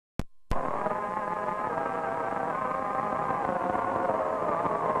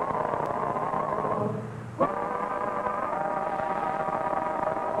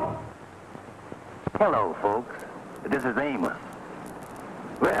Hello, folks. This is Amos.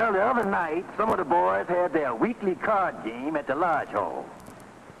 Well, the other night, some of the boys had their weekly card game at the lodge hall.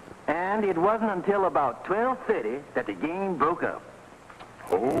 And it wasn't until about 12:30 that the game broke up.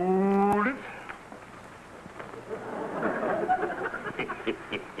 Hold it.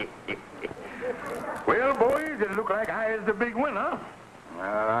 Well, boys, it look like I is the big winner.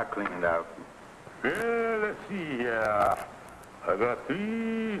 Well, I cleaned out. Well, let's see here. I got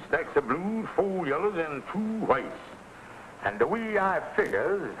 3 stacks of blues, 4 yellows, and 2 whites. And the way I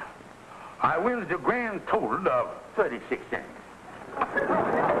figures, I wins the grand total of 36 cents.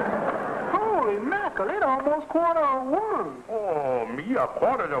 Holy mackerel, it almost $1:15. Oh, me,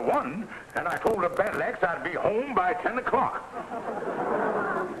 1:15, and I told the battle axe I'd be home by 10 o'clock.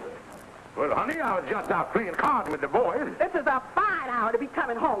 Well, honey, I was just out playing cards with the boys. This is a fine hour to be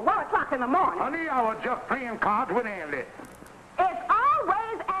coming home, 1 o'clock in the morning. Honey, I was just playing cards with Andy. It's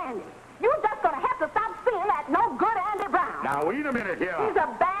always Andy. You're just going to have to stop seeing that no good Andy Brown. Now, wait a minute here. He's a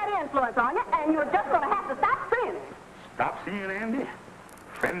bad influence on you, and you're just going to have to stop seeing it. Stop seeing Andy?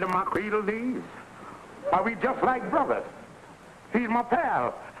 Friend of my cradle days? Are we just like brothers? He's my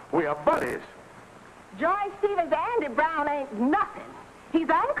pal. We are buddies. Joy Stevens, Andy Brown ain't nothing. He's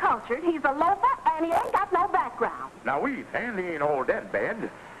uncultured, he's a loafer, and he ain't got no background. Now, wait, Andy ain't all that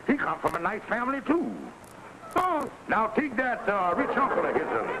bad. He come from a nice family, too. Now, take that rich uncle of his,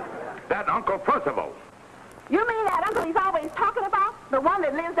 that Uncle Percival. You mean that uncle he's always talking about? The one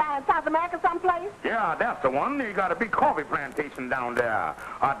that lives down in South America someplace? Yeah, that's the one. He got a big coffee plantation down there.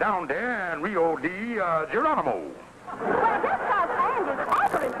 Down there in Rio de Geronimo. Well, just because Andy's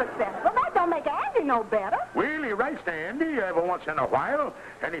overly successful, that don't make Andy no better. Well, he writes to Andy every once in a while,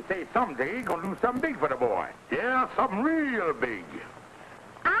 and he says someday he's going to do something big for the boy. Yeah, something real big.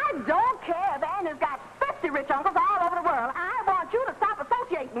 I don't care if Andy's got 50 rich uncles all over the world. I want you to stop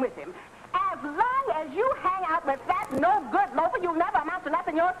associating with him. As long as you hang out with that no-good loafer, you'll never amount to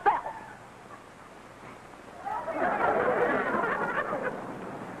nothing yourself.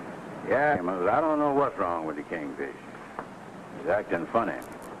 Yeah, Amos, I don't know what's wrong with the kingfish. He's acting funny.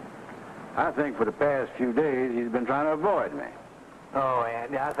 I think for the past few days he's been trying to avoid me. Oh,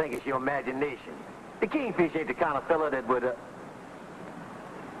 Andy, I think it's your imagination. The kingfish ain't the kind of fella that would...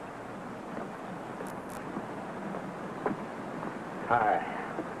 Hi.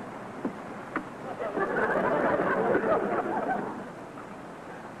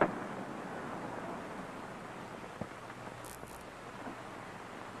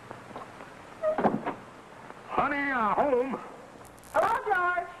 Honey, home. Hello,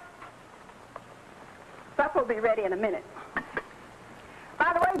 George. Supper will be ready in a minute.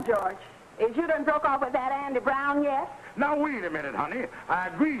 By the way, George, is you done broke off with that Andy Brown yet? Now, wait a minute, honey. I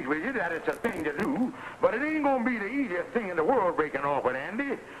agree with you that it's a thing to do, but it ain't going to be the easiest thing in the world breaking off with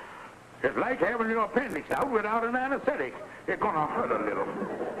Andy. It's like having your appendix out without an anesthetic. It's going to hurt a little.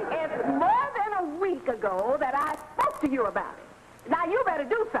 It's more than a week ago that I spoke to you about it. Now, you better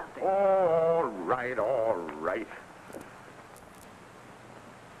do something. All right, all right.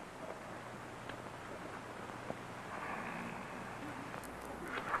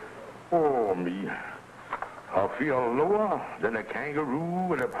 Oh, me. I feel lower than a kangaroo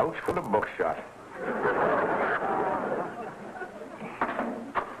with a pouch full of buckshot.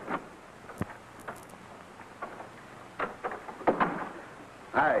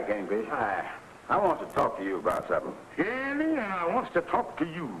 Hi, Kingfish. Hi. I want to talk to you about something. Andy, and I wants to talk to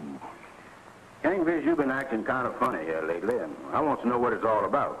you. Kingfish, you've been acting kind of funny here lately, and I want to know what it's all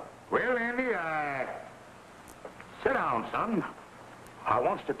about. Well, Andy, sit down, son. I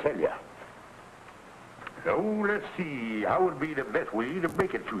wants to tell you. So, let's see. How would be the best way to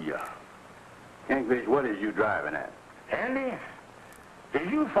break it to you? Kingfish, what is you driving at? Andy, are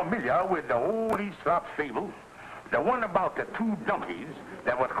you familiar with the old Aesop's fable? The one about the 2 donkeys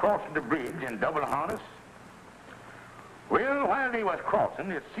that was crossing the bridge in double harness? Well, while they was crossing,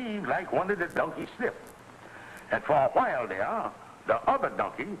 it seemed like one of the donkeys slipped. And for a while there, the other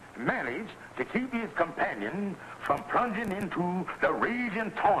donkey managed to keep his companion from plunging into the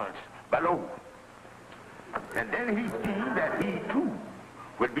raging torrents below. And then he seen that he, too,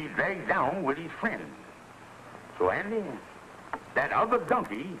 would be dragged down with his friend. So, Andy, that other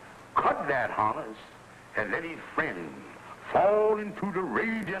donkey cut that harness and let his friend fall into the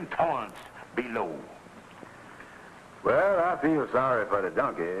raging torrents below. Well, I feel sorry for the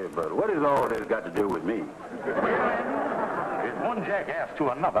donkey, but what has all this got to do with me? Well, Andy, if one jackass to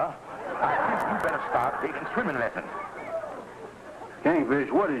another, I think you better start taking swimming lessons. Kingfish,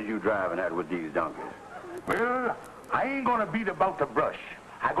 what is you driving at with these donkeys? Well, I ain't gonna beat about the brush.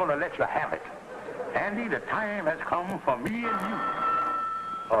 I'm gonna let you have it. Andy, the time has come for me and you.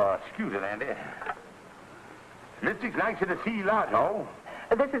 Excuse it, Andy. Mystic's nice to see you out, no?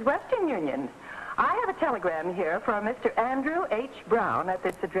 This is Western Union. I have a telegram here from Mr. Andrew H. Brown at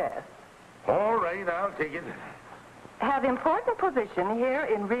this address. All right, I'll take it. Have important position here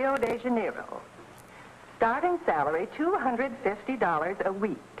in Rio de Janeiro. Starting salary, $250 a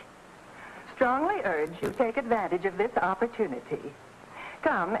week. Strongly urge you take advantage of this opportunity.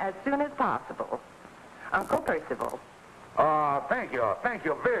 Come as soon as possible. Uncle Percival. Thank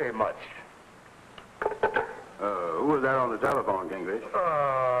you very much. Who was that on the telephone, Kingfish?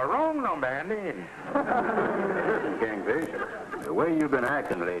 Wrong number, Andy. Listen, Kingfish, the way you've been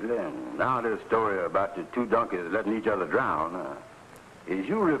acting lately, and now this story about the two donkeys letting each other drown, is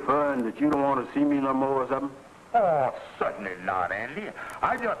you referring that you don't want to see me no more or something? Oh, certainly not, Andy.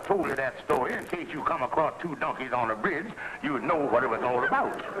 I just told you that story in case you come across two donkeys on a bridge, you'd know what it was all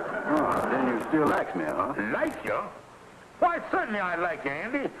about. Oh, then you still like me, huh? Like you? Why, certainly I like you,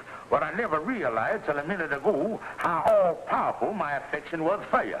 Andy. But I never realized till a minute ago how all-powerful my affection was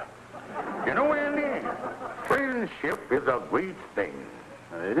for you. You know, Andy, friendship is a great thing.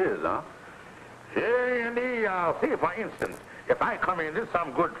 It is, huh? Yeah, Andy, say, for instance, if I come into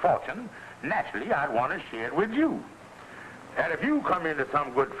some good fortune, naturally I'd want to share it with you. And if you come into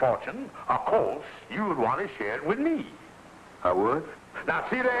some good fortune, of course, you'd want to share it with me. I would? Now,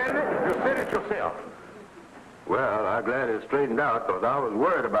 see there, Andy? You said it yourself. Well, I'm glad it's straightened out, because I was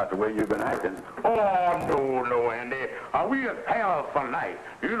worried about the way you've been acting. Oh, no, Andy. We are pals for life.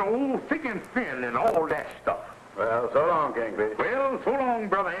 You know, thick and thin and all that stuff. Well, so long, Kingfish. Well, so long,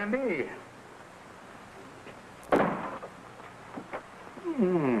 Brother Andy.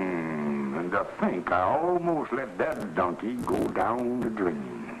 And to think I almost let that donkey go down the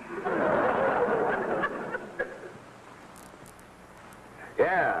drain.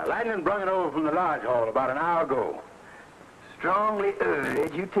 Yeah, Lightning brought it over from the lodge hall about an hour ago. Strongly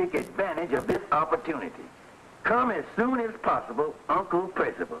urge you take advantage of this opportunity. Come as soon as possible, Uncle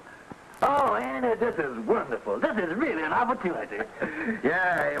Percival. Oh, Anna, this is wonderful. This is really an opportunity.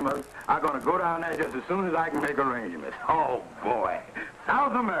 Yeah, Amos. I'm going to go down there just as soon as I can make arrangements. Oh, boy.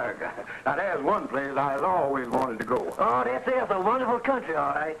 South America. Now, there's one place I've always wanted to go. Oh, that's a wonderful country,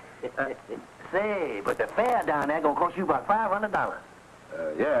 all right. Say, but the fare down there going to cost you about $500.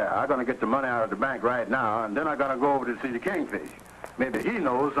 Yeah, I'm going to get the money out of the bank right now, and then I'm going to go over to see the Kingfish. Maybe he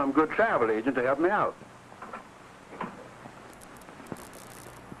knows some good travel agent to help me out.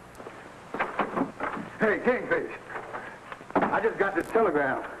 Hey, Kingfish, I just got this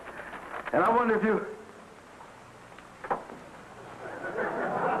telegram, and I wonder if you...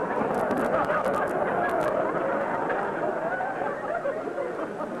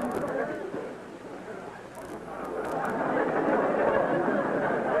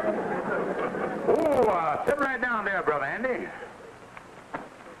 Sit right down there, Brother Andy.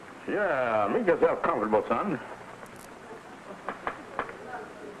 Yeah, make yourself comfortable, son.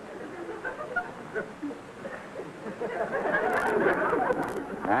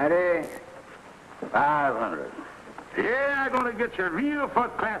 $500. Yeah, I'm going to get you a real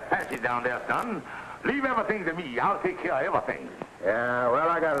first-class passage down there, son. Leave everything to me. I'll take care of everything. Yeah, well,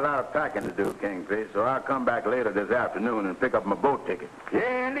 I got a lot of packing to do, Kingfish, so I'll come back later this afternoon and pick up my boat ticket. Yeah,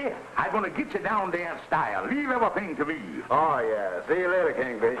 Andy, I'm going to get you down there in style. Leave everything to me. Oh, yeah. See you later,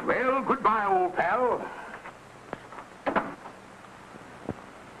 Kingfish. Well, goodbye, old pal.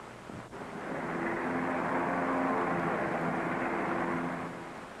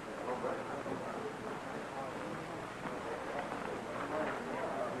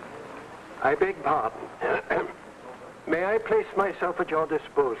 I beg pardon. May I place myself at your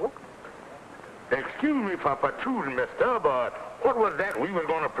disposal? Excuse me for protruding, mister, but what was that we were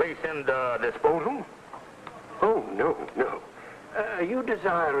going to place in the disposal? Oh, no. Are you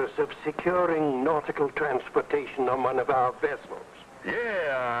desirous of securing nautical transportation on one of our vessels?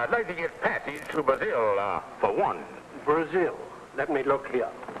 Yeah, I'd like to get passage to Brazil, for one. Brazil. Let me look here.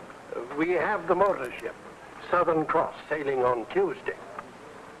 We have the motor ship, Southern Cross, sailing on Tuesday.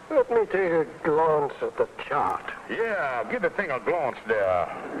 Let me take a glance at the chart. Yeah, give the thing a glance there.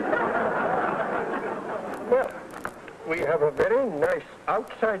 Well, we have a very nice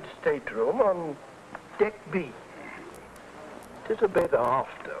outside stateroom on deck B. It is a bit off,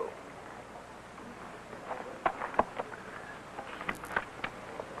 though.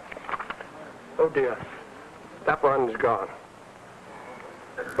 Oh, dear. That one's gone.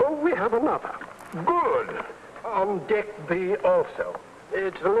 Oh, we have another. Good. On deck B also.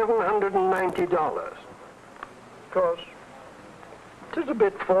 It's $1,190. Of course, it is a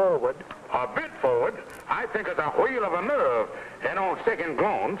bit forward. A bit forward? I think it's a whale of a nerve. And on second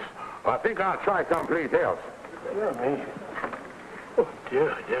glance, I think I'll try someplace else. Yeah, me. Oh,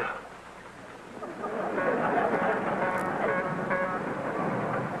 dear.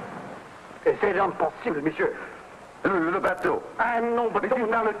 C'est impossible, monsieur. Le bateau. Ah non, Mais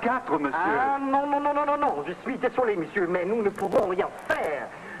c'est dans le 4, monsieur. Ah non. Je suis désolé, monsieur, mais nous ne pouvons rien faire.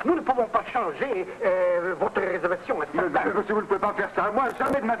 Nous ne pouvons pas changer votre réservation. Monsieur, vous ne pouvez pas faire ça. Moi,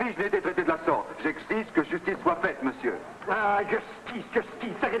 jamais de ma vie, je n'ai été traité de la sorte. J'exige que justice soit faite, monsieur. Ah, justice,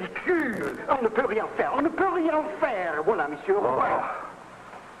 c'est ridicule. On ne peut rien faire. Voilà, monsieur, au revoir.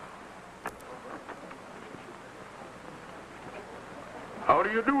 How do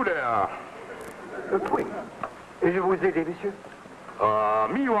you do there? Oui. Et je vous aide, monsieur?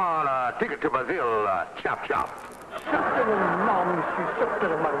 Me want a ticket to Brazil, chop. Certainement, monsieur,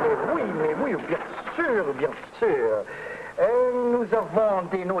 certainement. Mais oui, bien sûr. Nous avons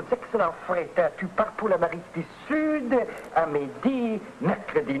des nos excellents frais gratuits partout l'Amérique du Sud, à midi,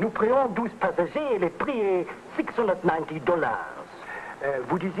 mercredi. Nous prenons 12 passagers et le prix est $690.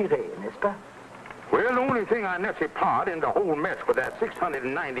 Vous désirez, n'est-ce pas? Well, the only thing I necessarily part in the whole mess with that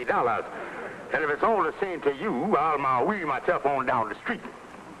 $690. And if it's all the same to you, I'll wheel myself on down the street.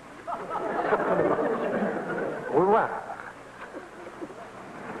 Au revoir.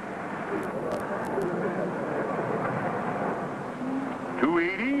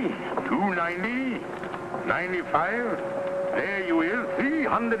 $280, $290, $95. There you is,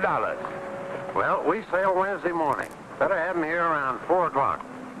 $300. Well, we sail Wednesday morning. Better have him here around 4 o'clock.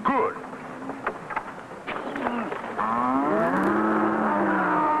 Good.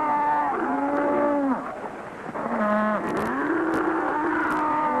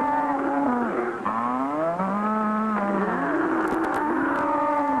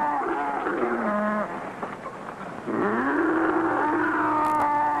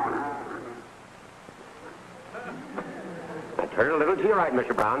 Turn a little to your right,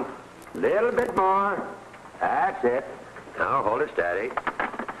 Mr. Brown. Little bit more. That's it. Now hold it steady.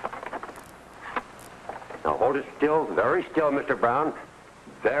 Now hold it still, very still, Mr. Brown.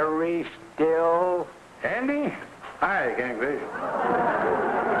 Very still. Andy? Hi, Kingfish.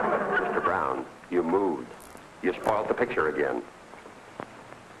 Mr. Brown, you moved. You spoiled the picture again.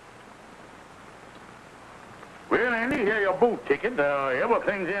 Well, Andy, here your boat ticket.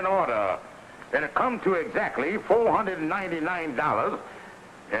 Everything's in order. And it come to exactly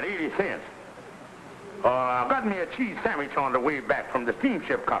 $499.80. I got me a cheese sandwich on the way back from the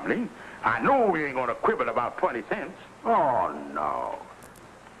steamship company. I know we ain't gonna quibble about 20 cents. Oh, no.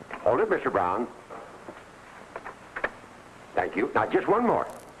 Hold it, Mr. Brown. Thank you. Now, just one more.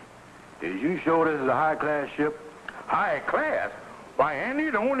 Is you sure this is a high-class ship? High class? Why, Andy,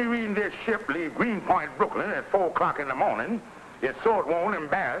 the only reason this ship leave Greenpoint, Brooklyn at 4 o'clock in the morning is so it won't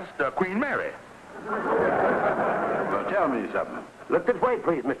embarrass Queen Mary. Well, tell me something. Look this way,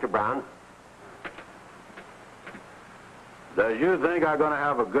 please, Mr. Brown. Does you think I'm going to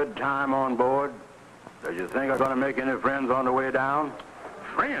have a good time on board? Does you think I'm going to make any friends on the way down?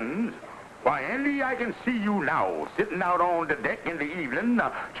 Friends? Why, Andy, I can see you now, sitting out on the deck in the evening,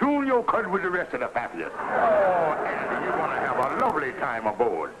 chewing your cud with the rest of the passengers. Oh, Andy, you're going to have a lovely time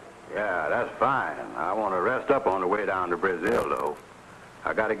aboard. Yeah, that's fine. I want to rest up on the way down to Brazil, though.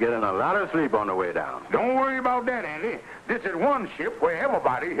 I got to get in a lot of sleep on the way down. Don't worry about that, Andy. This is one ship where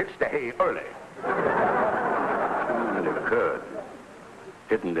everybody hits the hay early. The cud.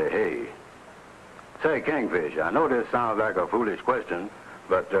 Hitting the hay. Say, Kingfish, I know this sounds like a foolish question,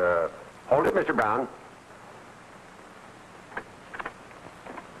 but, Hold it, Mr. Brown.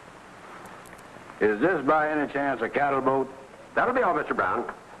 is this by any chance a cattle boat? That'll be all, Mr. Brown.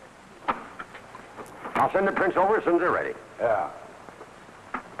 I'll send the prints over as soon as they're ready. Yeah.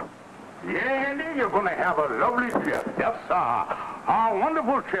 Yeah, Andy, you're going to have a lovely trip. Yes, sir. A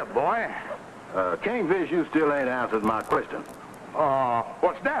wonderful trip, boy. Kingfish, you still ain't answered my question.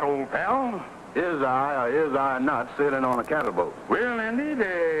 What's that, old pal? Is I or is I not sailing on a cattle boat? Well, Andy,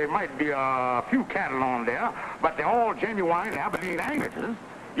 there might be a few cattle on there, but they're all genuine Aberdeen Angus's.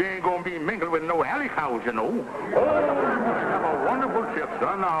 You ain't gonna be mingled with no alley cows, you know. Oh, you're gonna have a wonderful trip,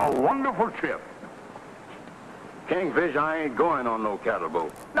 son, a wonderful trip. Kingfish, I ain't going on no cattle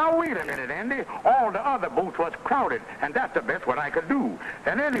boat. Now, wait a minute, Andy. All the other boats was crowded, and that's the best what I could do.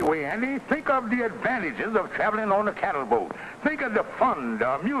 And anyway, Andy, think of the advantages of traveling on a cattle boat. Think of the fun, the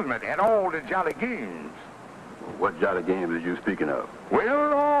amusement, and all the jolly games. What jolly games are you speaking of?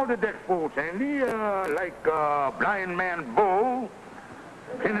 Well, all the deck boats, Andy, like blind man bull,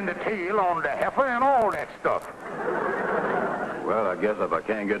 pinning the tail on the heifer, and all that stuff. Well, I guess if I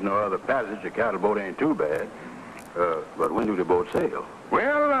can't get no other passage, a cattle boat ain't too bad. But when do the boats sail?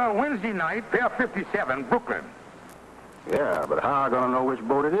 Well, Wednesday night, Pier 57, Brooklyn. Yeah, but how am I going to know which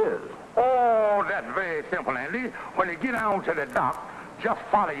boat it is? Oh, that's very simple, Andy. When you get down to the dock, just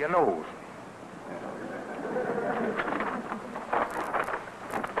follow your nose.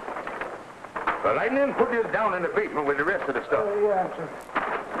 Well, Lightning, put this down in the basement with the rest of the stuff. Yeah, sir.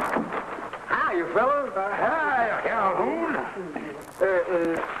 Hi, you fellas. Hi, Calhoun.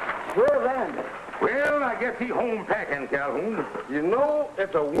 Where's Andy? Well, I guess he's home packing, Calhoun. You know,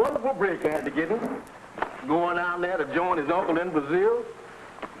 it's a wonderful break I had to get him. Going down there to join his uncle in Brazil.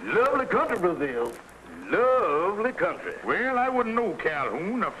 Lovely country, Brazil. Lovely country. Well, I wouldn't know,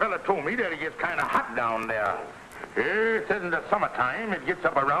 Calhoun. A fella told me that it gets kind of hot down there. It says in the summertime it gets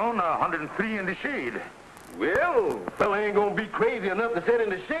up around 103 in the shade. Well, fella ain't gonna be crazy enough to sit in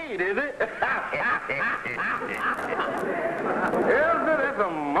the shade, is it? Well, sir, that's a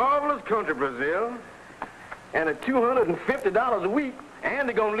marvelous country, Brazil. And at $250 a week,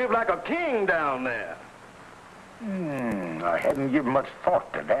 Andy gonna live like a king down there. I hadn't given much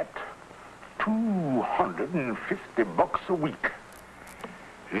thought to that. $250 a week.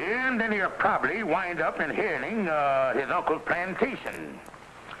 And then he'll probably wind up inheriting his uncle's plantation.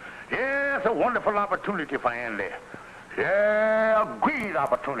 Yeah, it's a wonderful opportunity for Andy. Yeah, a great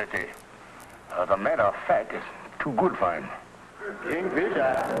opportunity. As a matter of fact, it's too good for him. Kingfish,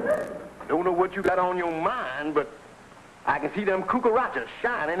 I don't know what you got on your mind, but I can see them cucarachas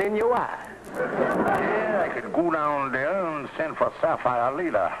shining in your eyes. Yeah, I could go down there and send for Sapphire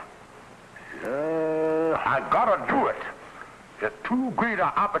later. I gotta do it. It's too great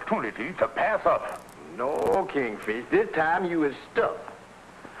an opportunity to pass up. No, Kingfish, this time you is stuck.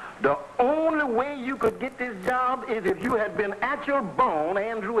 The only way you could get this job is if you had been at your bone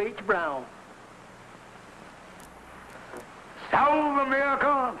Andrew H. Brown. South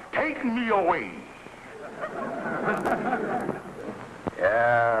America, take me away.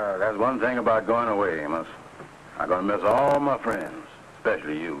 Yeah, that's one thing about going away, Amos. I'm gonna miss all my friends,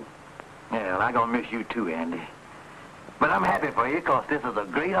 especially you. Yeah, well, I'm gonna miss you too, Andy. But I'm happy for you, because this is a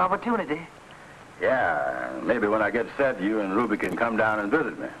great opportunity. Yeah, maybe when I get set, you and Ruby can come down and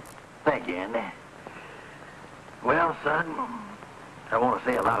visit me. Thank you, Andy. Well, son, I want to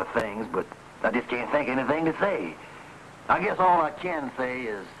say a lot of things, but I just can't think of anything to say. I guess all I can say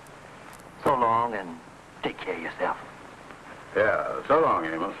is so long and take care of yourself. Yeah, so long,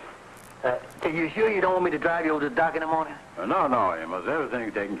 Amos. Are you sure you don't want me to drive you over to the dock in the morning? No, Amos.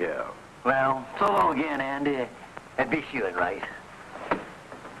 Everything's taken care of. Well, so long again, Andy. And be sure and right.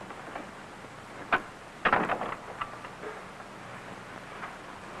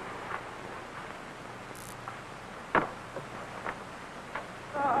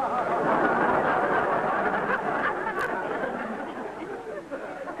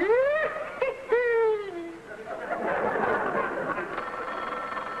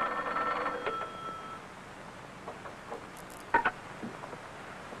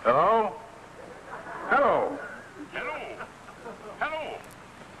 Hello? Hello? Hello.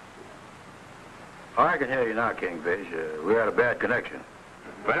 Oh, I can hear you now, Kingfish. We had a bad connection.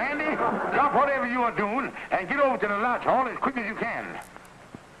 Well, Andy, drop whatever you are doing and get over to the lodge hall as quick as you can.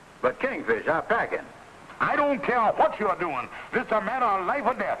 But Kingfish, I'm packing. I don't care what you are doing. This is a matter of life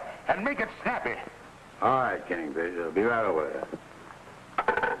or death, and make it snappy. All right, Kingfish. I'll be right over there.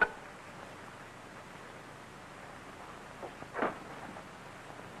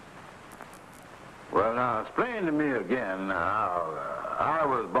 Well, now, explain to me again how I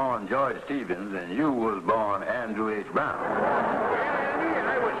was born George Stevens and you was born Andrew H. Brown. Well, Andy,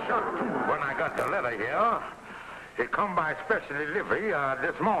 I was shocked, too, when I got the letter here. It come by special delivery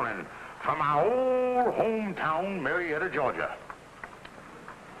this morning from our old hometown, Marietta, Georgia.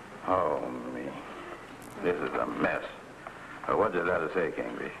 Oh, me. This is a mess. What did the letter say,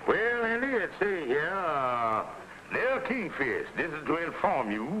 Kingfish? Well, Andy, it say here, dear Kingfish, this is to inform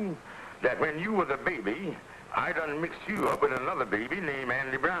you that when you was a baby, I done mixed you up with another baby named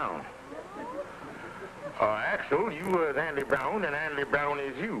Andy Brown. Actually, you was Andy Brown, and Andy Brown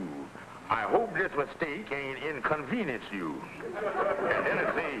is you. I hope this mistake ain't inconvenience you. And then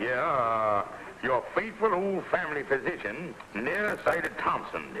it say here, your faithful old family physician, nearsighted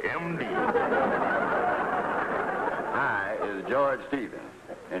Thompson, M.D. I is George Stevens,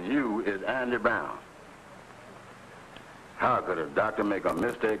 and you is Andy Brown. How could a doctor make a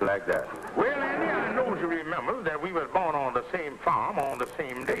mistake like that? Well, Andy, I know you remember that we was born on the same farm on the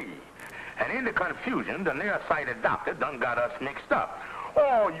same day. And in the confusion, the nearsighted doctor done got us mixed up.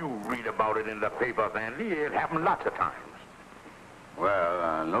 Oh, you read about it in the papers, Andy. It happened lots of times. Well,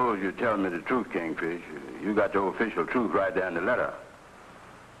 I know you're telling me the truth, Kingfish. You got the official truth right there in the letter.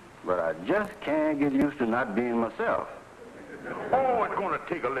 But I just can't get used to not being myself. Oh, it's going to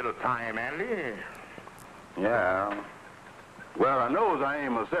take a little time, Andy. Yeah. Well, I knows I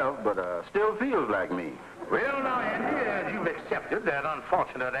ain't myself, but still feels like me. Well, now, Andy, as you've accepted that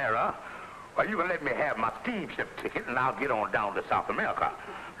unfortunate error, Well, you can let me have my steamship ticket, and I'll get on down to South America.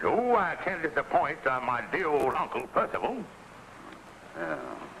 No, I can't disappoint my dear old Uncle Percival.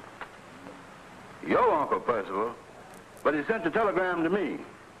 Your Uncle Percival? But he sent the telegram to me.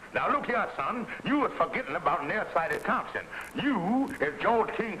 Now, look here, son. You was forgetting about Nearsighted Thompson. You is George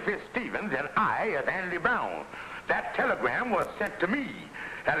Kingfish Stevens, and I is Andy Brown. That telegram was sent to me.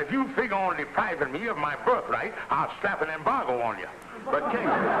 And if you figure on depriving me of my birthright, I'll slap an embargo on you. But Kingfish,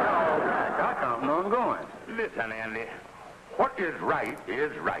 I counting on going. Listen, Andy. What is right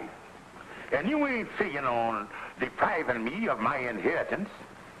is right. And you ain't figuring on depriving me of my inheritance,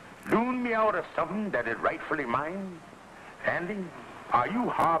 loon me out of something that is rightfully mine. Andy, are you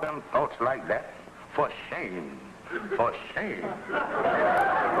harboring thoughts like that? For shame. For shame.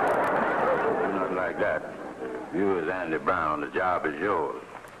 Not like that. You as Andy Brown, the job is yours.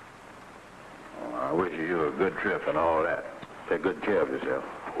 Oh, I wish you a good trip and all that. Take good care of yourself.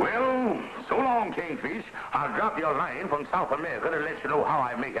 Well, so long, Kingfish. I'll drop your line from South America to let you know how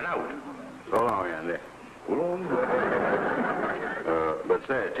I make it out. So long, Andy. So long. But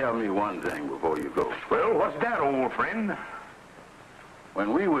say, tell me one thing before you go. Well, what's that, old friend?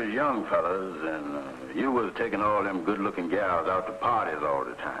 When we was young fellas and you was taking all them good-looking gals out to parties all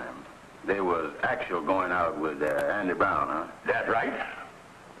the time, they was actual going out with Andy Brown, huh? That right?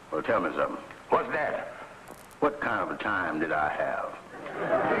 Well, tell me something. What's that? What kind of a time did I have?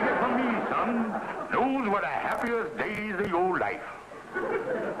 Take it from me, son. Those were the happiest days of your life.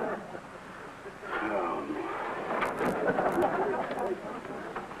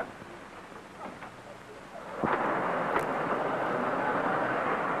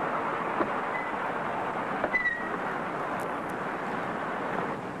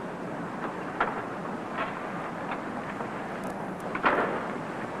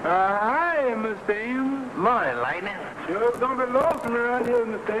 Hi, Mr. Amos. Morning, Lightning. Sure, it's gonna be lonesome around here,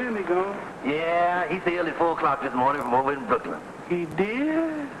 Mr. Andy gone. Yeah, he sailed at 4 o'clock this morning from over in Brooklyn. He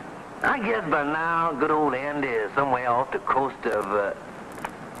did? I guess by now, good old Andy is somewhere off the coast of,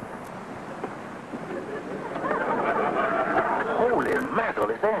 Holy mackerel,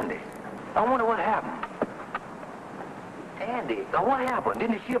 it's Andy. I wonder what happened. Andy, what happened?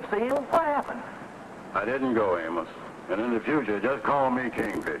 Didn't the ship sail? What happened? I didn't go, Amos. And in the future, just call me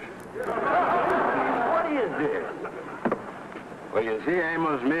Kingfish. What is this? Well, you see,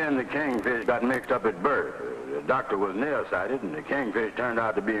 Amos, me and the Kingfish got mixed up at birth. The doctor was nearsighted, and the Kingfish turned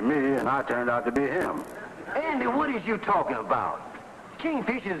out to be me, and I turned out to be him. Andy, what is you talking about?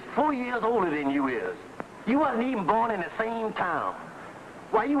 Kingfish is 4 years older than you is. You wasn't even born in the same town.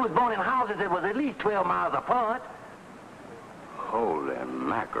 Why, you was born in houses that was at least 12 miles apart. Holy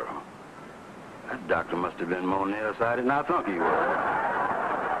mackerel. That doctor must have been more nearsighted than I thought he was.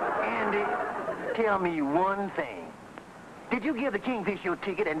 Andy, tell me one thing. Did you give the Kingfish your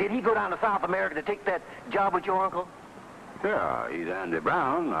ticket, and did he go down to South America to take that job with your uncle? Yeah, he's Andy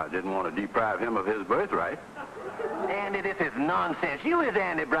Brown. I didn't want to deprive him of his birthright. Andy, this is nonsense. You is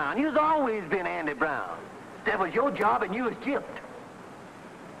Andy Brown. You's always been Andy Brown. That was your job, and you was gypped.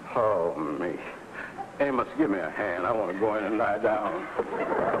 Oh, me. Amos, give me a hand. I want to go in and lie down.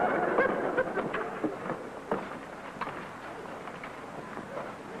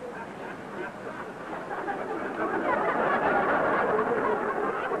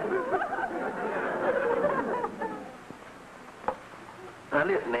 Now,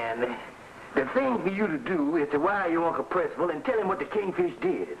 listen, Andy. The thing for you to do is to wire your Uncle Percival and tell him what the Kingfish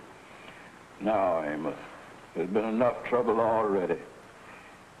did. No, Amos. There's been enough trouble already.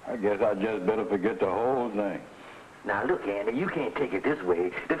 I guess I just better forget the whole thing. Now, look, Andy, you can't take it this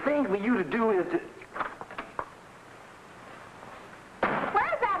way. The thing for you to do is to...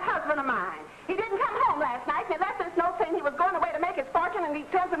 Where's that husband of mine? He didn't come home last night, and he left this note saying he was going away to make his fortune, and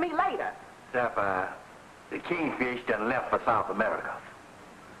he'd turn to me later. Sapphire, the Kingfish done left for South America.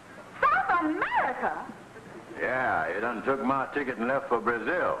 South America? Yeah, he done took my ticket and left for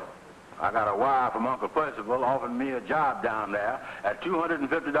Brazil. I got a wire from Uncle Percival offering me a job down there at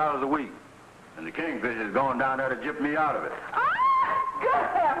 $250 a week. And the Kingfish is going down there to gyp me out of it. Oh, good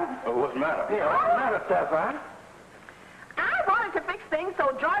heavens. Oh, what's the matter? Yeah, what's the matter, Sapphire? I wanted to fix things so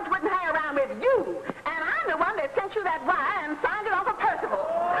George wouldn't hang around with you. And I'm the one that sent you that wire and signed it Uncle Percival.